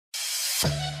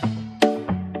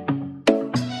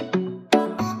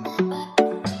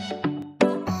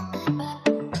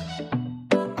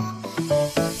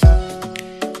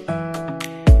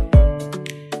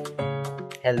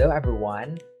Hello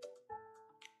everyone.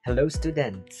 Hello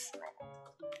students.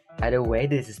 By the way,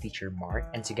 this is Teacher Mark,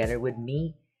 and together with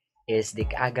me is the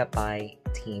Kaagapay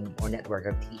team or network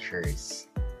of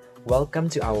teachers. Welcome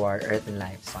to our Earth and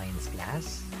Life Science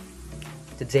class.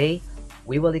 Today,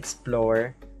 we will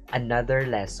explore another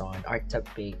lesson or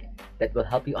topic that will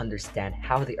help you understand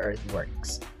how the Earth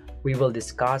works. We will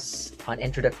discuss an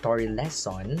introductory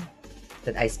lesson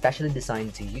that I specially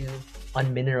designed to you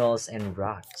on minerals and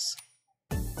rocks.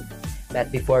 But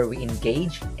before we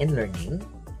engage in learning,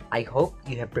 I hope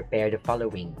you have prepared the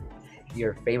following: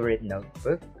 your favorite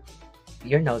notebook,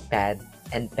 your notepad,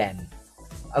 and pen.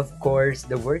 Of course,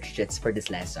 the worksheets for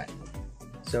this lesson.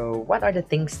 So what are the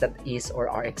things that is or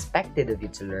are expected of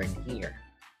you to learn here?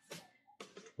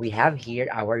 We have here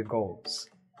our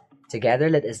goals. Together,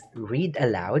 let us read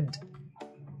aloud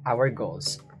our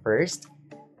goals. First,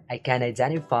 I can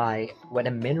identify what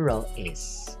a mineral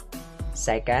is.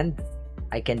 Second,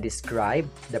 I can describe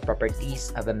the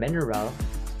properties of a mineral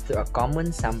through a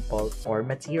common sample or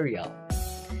material.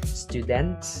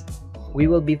 Students,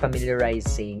 we will be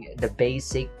familiarizing the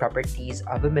basic properties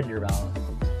of a mineral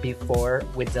before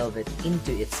we delve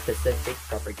into its specific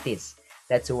properties.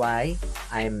 That's why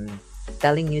I'm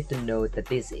telling you to note that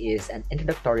this is an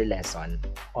introductory lesson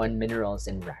on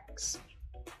minerals and rocks.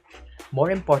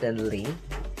 More importantly,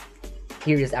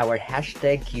 here is our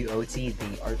hashtag QotD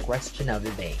or question of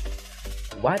the day.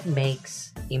 What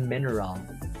makes a mineral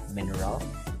mineral?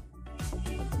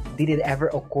 Did it ever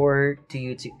occur to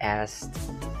you to ask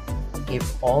if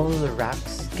all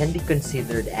rocks can be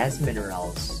considered as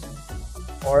minerals,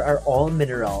 or are all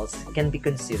minerals can be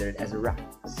considered as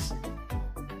rocks?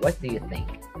 What do you think?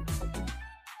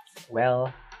 Well,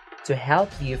 to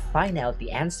help you find out the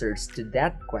answers to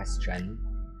that question,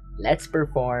 let's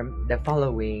perform the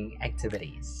following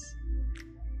activities.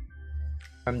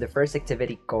 From the first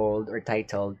activity called or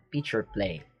titled Picture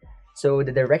Play. So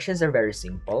the directions are very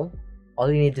simple.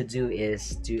 All you need to do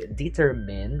is to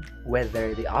determine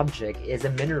whether the object is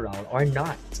a mineral or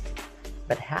not.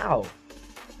 But how?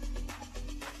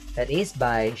 That is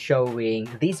by showing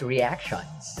these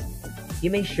reactions.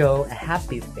 You may show a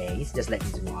happy face, just like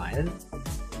this one,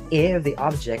 if the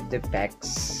object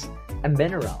depicts a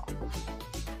mineral,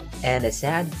 and a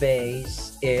sad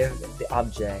face if the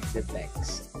object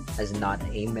depicts as not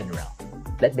a mineral.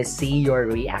 Let me see your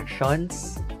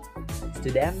reactions,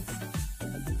 students.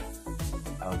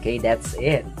 Okay, that's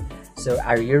it. So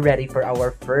are you ready for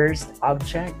our first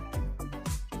object?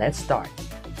 Let's start.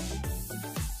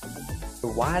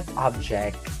 What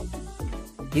object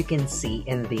you can see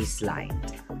in this slide?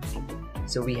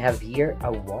 So we have here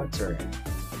a water.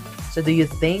 So do you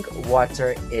think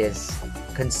water is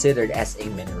considered as a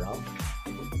mineral?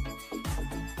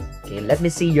 Okay, let me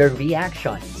see your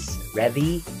reactions.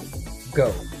 Ready?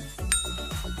 Go.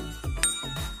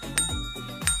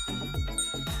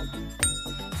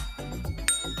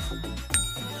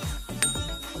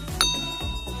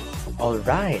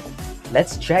 Alright,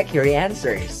 let's check your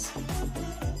answers.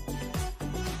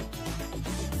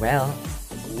 Well,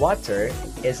 water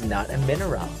is not a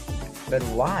mineral. But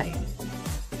why?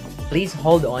 Please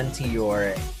hold on to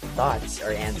your thoughts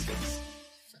or answers.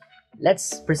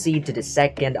 Let's proceed to the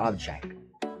second object.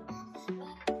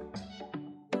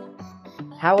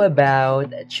 How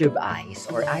about tube ice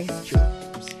or ice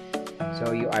tubes?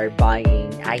 So you are buying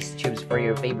ice tubes for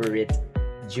your favorite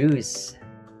juice.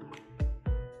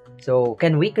 So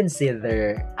can we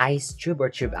consider ice tube or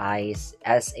tube ice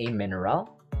as a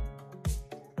mineral?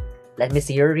 Let me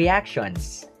see your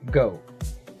reactions. Go.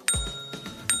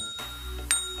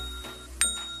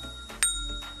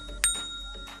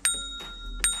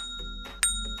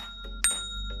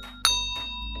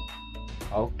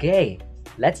 Okay,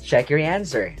 let's check your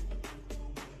answer.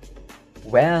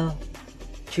 Well,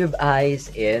 tube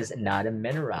ice is not a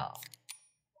mineral.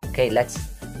 Okay, let's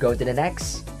go to the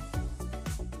next.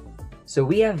 So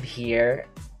we have here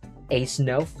a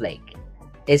snowflake.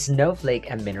 Is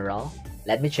snowflake a mineral?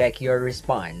 Let me check your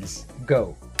response.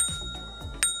 Go.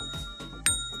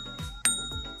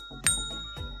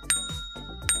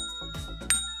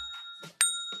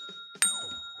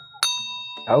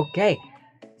 Okay,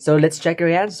 so let's check your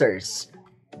answers.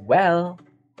 Well,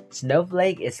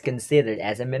 snowflake is considered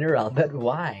as a mineral, but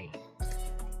why?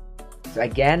 So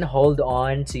again, hold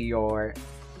on to your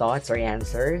thoughts or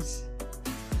answers.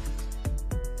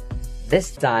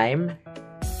 This time,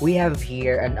 we have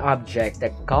here an object,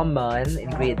 a common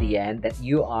ingredient that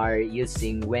you are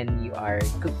using when you are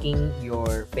cooking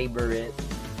your favorite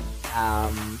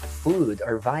food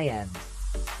or viand,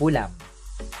 ulam.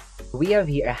 We have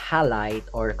here a halite,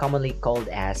 or commonly called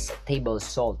as table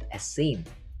salt, as same.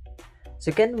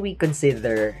 So can we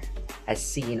consider a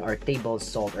scene or table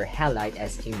salt or halite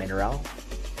as a mineral?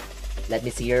 Let me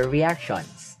see your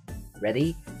reactions.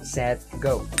 Ready, set,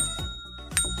 go.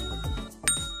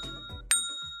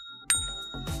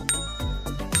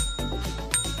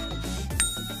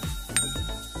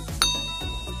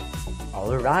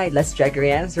 Alright, let's check your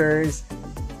answers.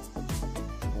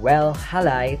 Well,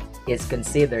 halite is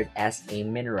considered as a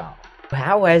mineral.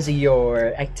 How was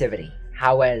your activity?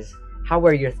 How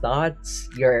were your thoughts,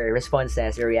 your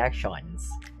responses, your reactions?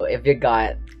 If you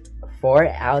got 4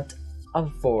 out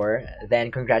of 4,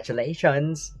 then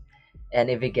congratulations. And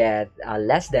if you get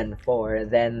less than 4,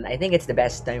 then I think it's the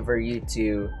best time for you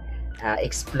to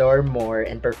explore more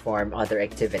and perform other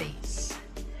activities.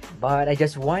 But I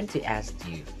just want to ask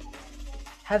you,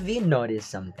 have you noticed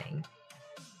something?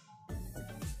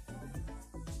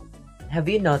 Have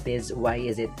you noticed why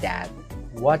is it that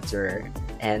water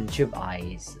and tube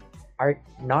ice are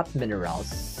not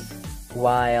minerals,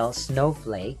 while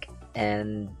snowflake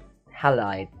and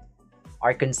halite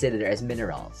are considered as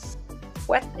minerals?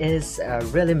 What is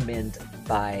really meant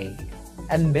by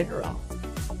a mineral?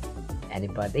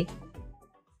 Anybody?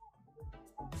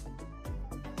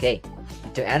 Okay,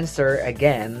 to answer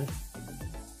again,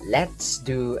 let's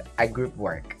do a group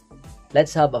work.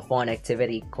 Let's have a fun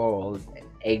activity called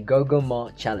a Gogomo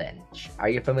challenge. Are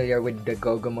you familiar with the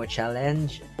Gogomo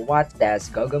challenge? What does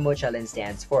Gogomo challenge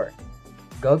stands for?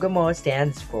 Gogomo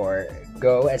stands for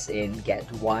go as in get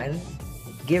one,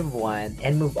 give one,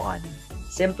 and move on.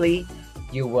 Simply,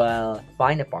 you will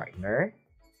find a partner,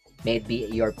 maybe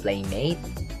your playmate,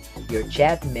 your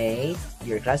chatmate,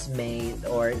 your classmate,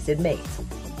 or seatmate.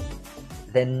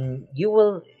 Then you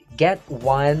will get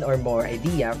one or more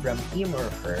idea from him or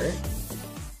her.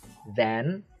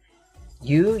 Then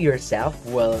you yourself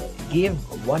will give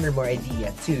one or more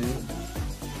idea too.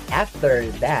 After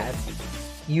that,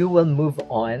 you will move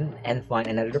on and find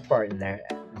another partner,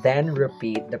 then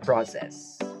repeat the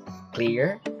process.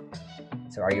 Clear?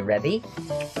 So are you ready?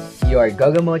 Your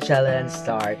Gogomo challenge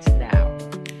starts now.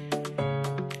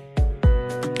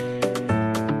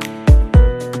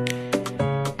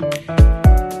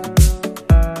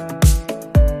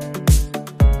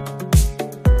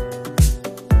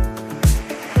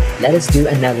 Let us do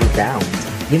another round.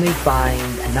 You may find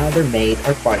another mate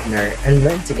or partner and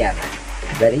learn together.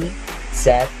 Ready,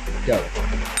 set, go.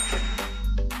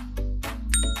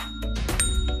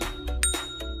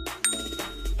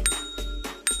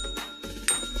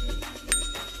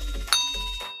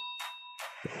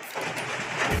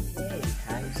 Okay,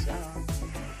 time's up.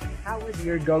 How was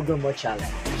your Gogomo challenge?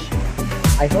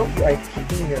 I hope you are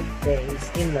keeping your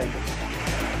face in learning.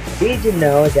 Did you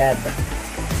know that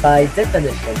by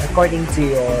definition, according to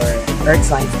your earth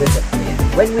science discipline,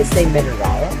 when we say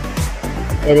mineral,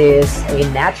 it is a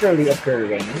naturally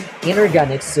occurring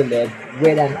inorganic solid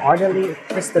with an orderly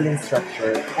crystalline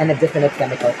structure and a definite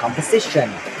chemical composition.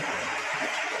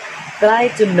 Try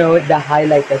to note the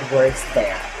highlighted words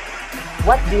there.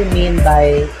 What do you mean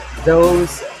by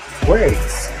those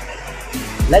words?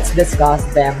 Let's discuss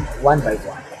them one by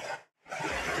one.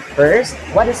 First,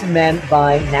 what is meant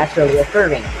by naturally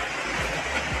occurring?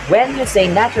 When you say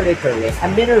naturally occurring, a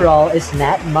mineral is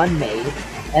not man-made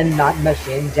and not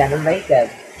machine-generated.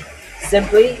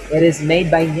 Simply, it is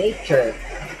made by nature.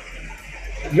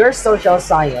 Your social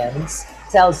science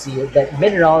tells you that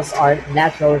minerals are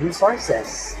natural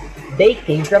resources. They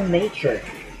came from nature.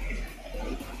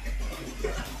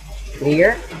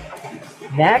 Clear?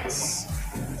 Next,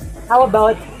 how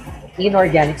about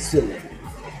inorganic solid?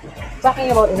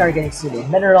 Talking about inorganic solid,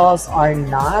 minerals are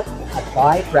not a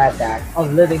byproduct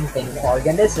of living things or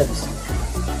organisms.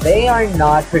 They are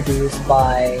not produced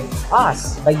by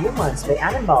us, by humans, by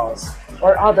animals,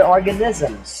 or other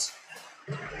organisms.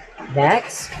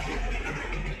 Next,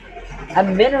 a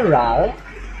mineral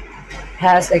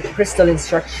has a crystalline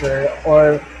structure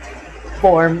or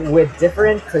form with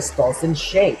different crystals and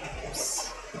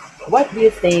shapes. What do you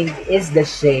think is the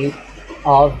shape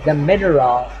of the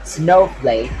mineral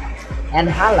snowflake and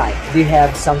halite? Do you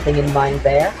have something in mind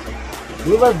there?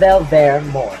 We will delve there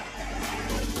more.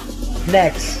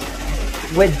 Next,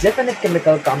 with definite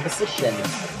chemical compositions,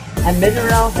 a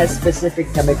mineral has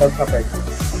specific chemical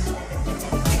properties.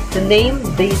 To name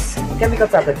these chemical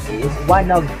properties,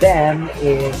 one of them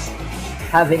is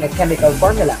having a chemical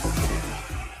formula.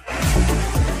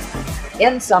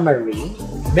 In summary,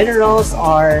 minerals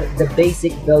are the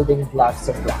basic building blocks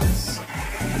of rocks.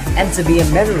 And to be a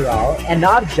mineral, an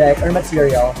object or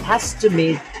material has to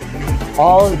meet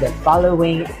all the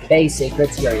following basic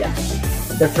criteria.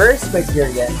 The first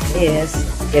criterion is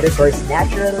it occurs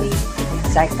naturally.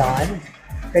 Second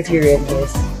criterion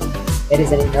is It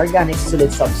is an inorganic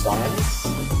solid substance.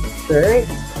 Third,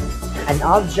 an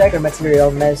object or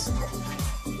material must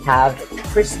have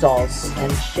crystals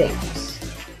and shapes.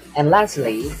 And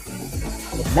lastly,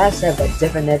 it must have a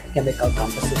definite chemical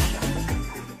composition.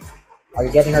 Are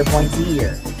you getting our points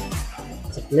here?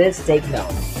 So please take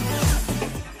note.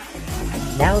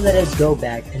 Now let us go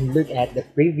back and look at the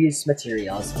previous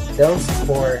materials, those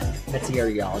 4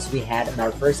 materials we had in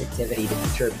our first activity, the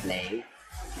teacher play,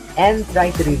 and try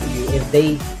to review if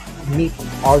they meet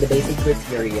all the basic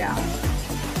criteria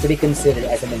to be considered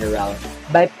as a mineral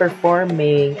by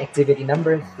performing activity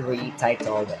number 3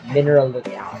 titled Mineral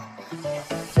Lookout.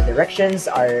 The directions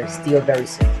are still very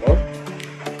simple.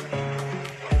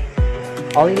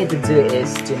 All you need to do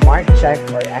is to mark, check,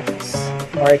 or X,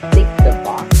 or tick the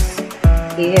box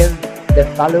if the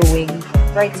following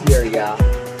criteria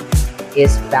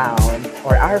is found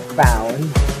or are found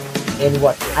in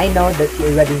water. I know that you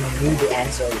already knew the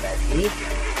answer already,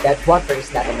 that water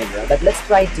is not a mineral, but let's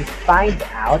try to find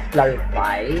out,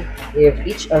 clarify if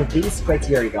each of these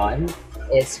criterion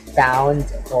is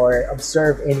found or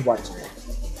observed in water.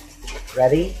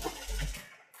 Ready?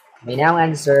 May now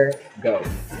answer, go.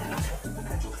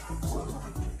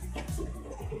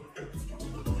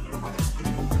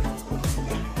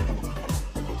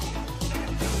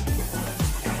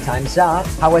 Time's up.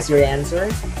 How was your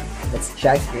answer? Let's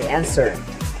check your answer.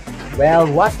 Well,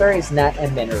 water is not a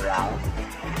mineral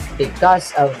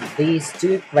because of these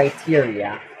 2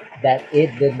 criteria that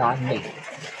it did not meet.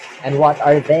 And what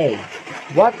are they?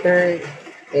 Water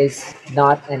is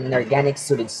not an inorganic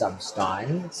solid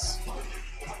substance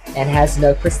and has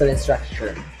no crystalline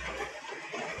structure.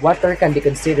 Water can be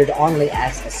considered only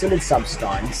as a solid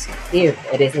substance if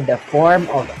it is in the form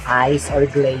of ice or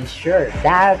glacier.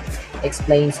 That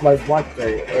explains why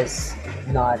water is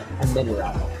not a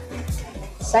mineral.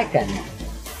 Second,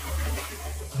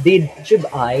 did tube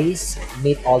ice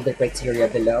meet all the criteria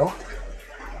below?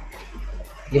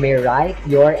 You may write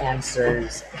your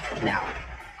answers now.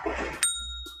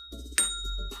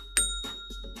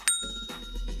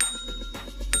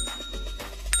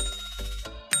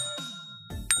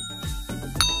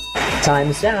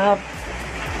 Time's up.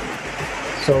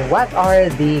 So what are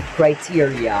the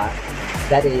criteria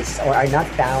that is or are not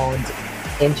found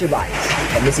in tube ice?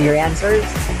 Let me see your answers.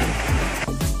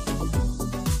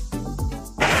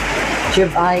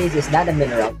 Tube ice is not a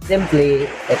mineral. Simply,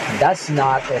 it does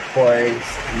not occur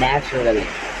naturally.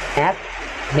 Not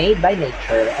made by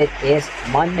nature. It is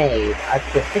man-made,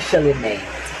 artificially made.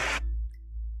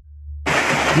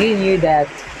 You knew that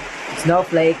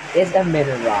snowflake is a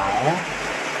mineral,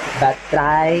 but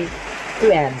try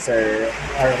to answer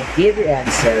or give your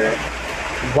answer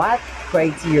what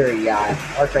criteria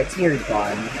or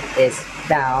criterion is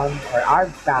found or are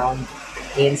found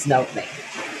in snowflake.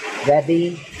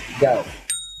 Ready? Go.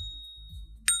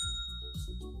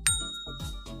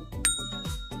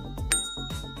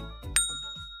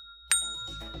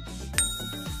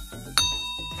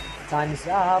 Time's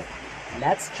up.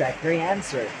 Let's check your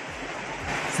answer.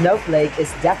 Snowflake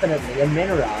is definitely a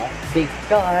mineral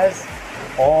because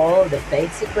all the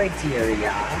basic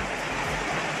criteria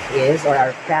is or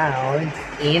are found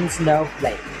in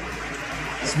snowflake.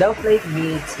 Snowflake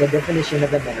meets the definition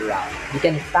of a mineral. You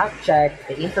can fact check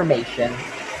the information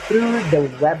through the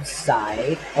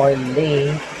website or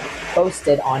link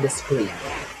posted on the screen.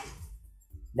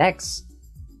 Next,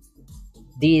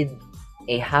 did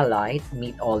a halite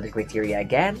meet all the criteria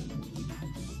again?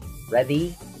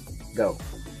 Ready? Go.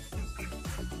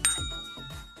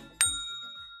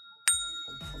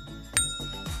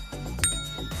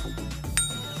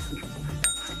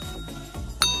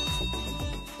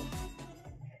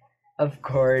 Of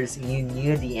course, you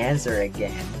knew the answer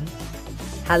again.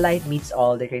 Halite meets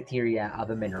all the criteria of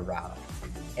a mineral,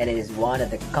 and it is one of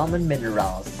the common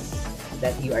minerals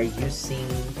that you are using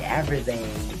every day.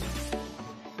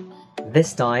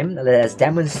 This time, let us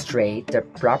demonstrate the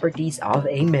properties of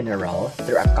a mineral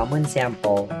through a common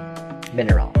sample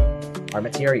mineral or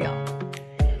material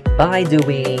by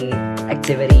doing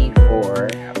activity for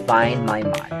Find My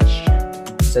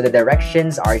Match. So the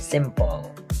directions are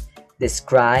simple.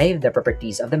 Describe the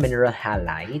properties of the mineral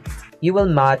halite. You will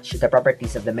match the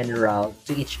properties of the mineral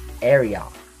to each area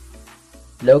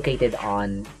located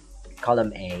on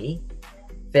column A.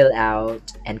 Fill out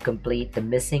and complete the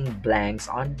missing blanks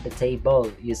on the table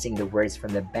using the words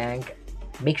from the bank.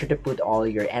 Make sure to put all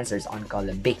your answers on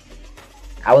column B.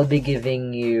 I will be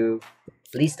giving you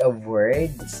a list of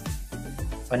words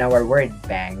on our word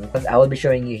bank. I will be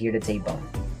showing you here the table.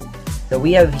 So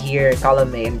we have here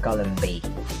column A and column B.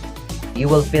 You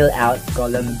will fill out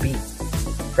column B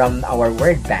from our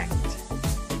word bank.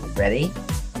 Ready?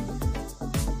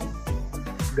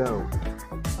 go.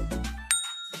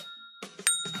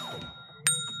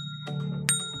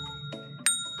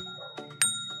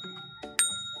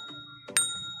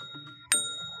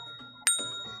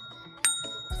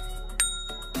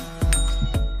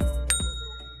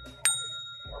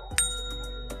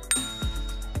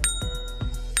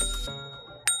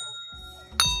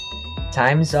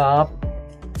 Time's up.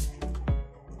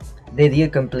 Did you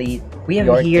complete? We have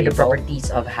here the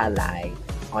properties of halide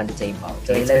on the table.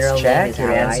 Okay, let's check your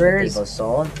answers. Table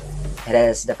solved. It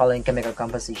has the following chemical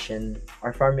composition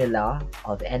or formula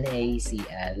of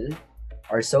NaCl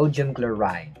or sodium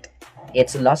chloride.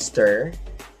 Its luster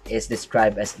is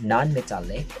described as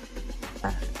non-metallic.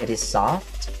 It is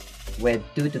soft with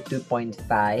 2 to 2.5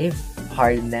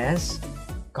 hardness,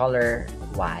 color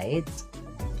white.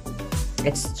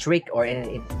 It's thick or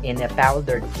in a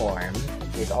powdered form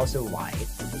is also white.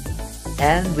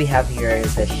 And we have here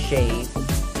the shape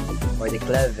or the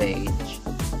cleavage,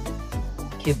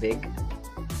 cubic,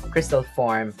 crystal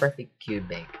form, perfect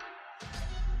cubic,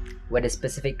 with a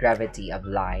specific gravity of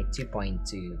light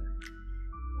 2.2.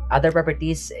 Other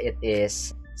properties, it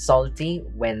is salty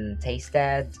when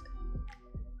tasted,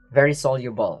 very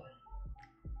soluble.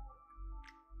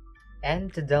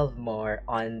 And to delve more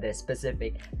on the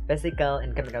specific physical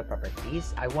and chemical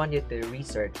properties, I want you to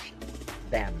research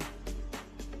them.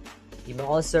 You may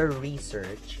also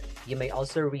research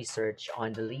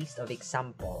on the list of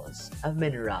examples of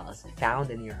minerals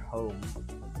found in your home,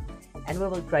 and we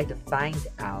will try to find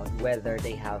out whether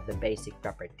they have the basic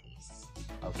properties.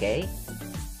 Okay?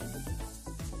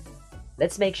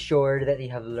 Let's make sure that you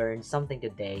have learned something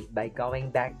today by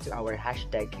going back to our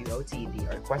hashtag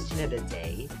QotD or question of the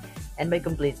day and by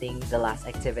completing the last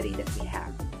activity that we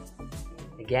have.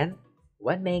 Again,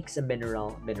 what makes a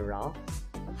mineral mineral?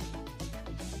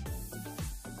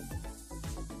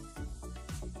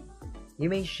 You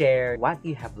may share what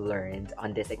you have learned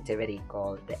on this activity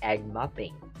called the egg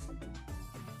mapping.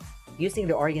 Using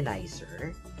the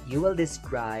organizer, you will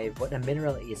describe what a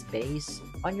mineral is based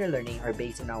on your learning or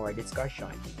based on our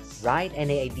discussions. Write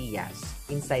any ideas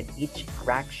inside each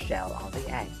cracked shell of the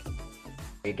egg.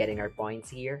 Are you getting our points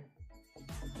here?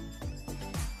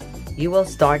 You will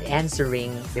start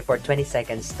answering before 20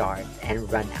 seconds start and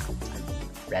run out.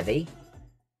 Ready?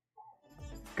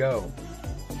 Go!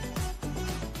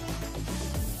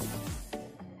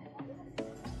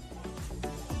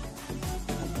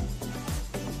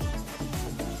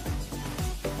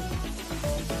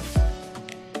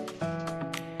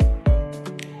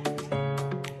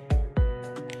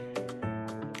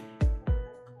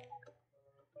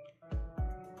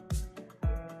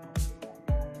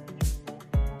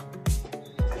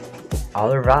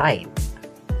 Alright!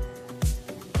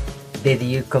 Did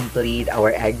you complete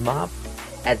our egg map?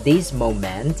 At this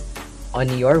moment,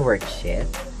 on your worksheet,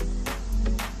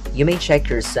 you may check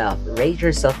yourself, rate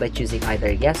yourself by choosing either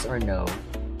yes or no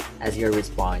as your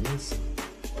response.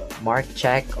 Mark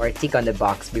check or tick on the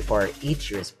box before each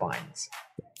response.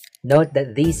 Note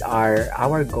that these are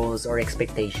our goals or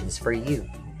expectations for you.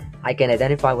 I can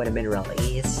identify what a mineral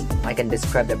is. I can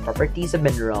describe the properties of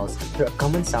minerals through a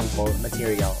common sample,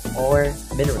 material, or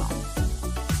mineral.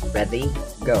 Ready?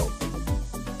 Go!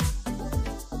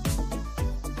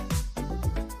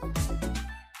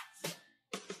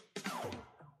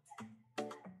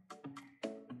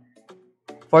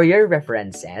 For your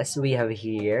references, we have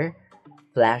here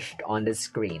flashed on the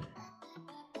screen.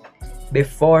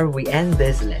 Before we end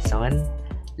this lesson,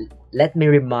 let me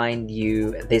remind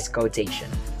you this quotation.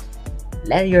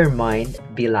 Let your mind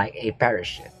be like a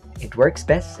parachute. It works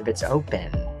best if it's open.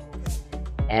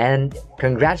 And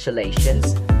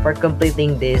congratulations for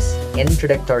completing this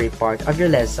introductory part of your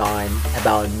lesson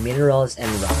about minerals and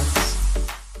rocks.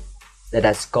 Let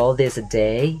us call this a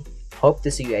day. Hope to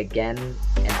see you again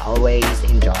and always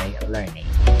enjoy learning.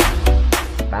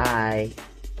 Bye!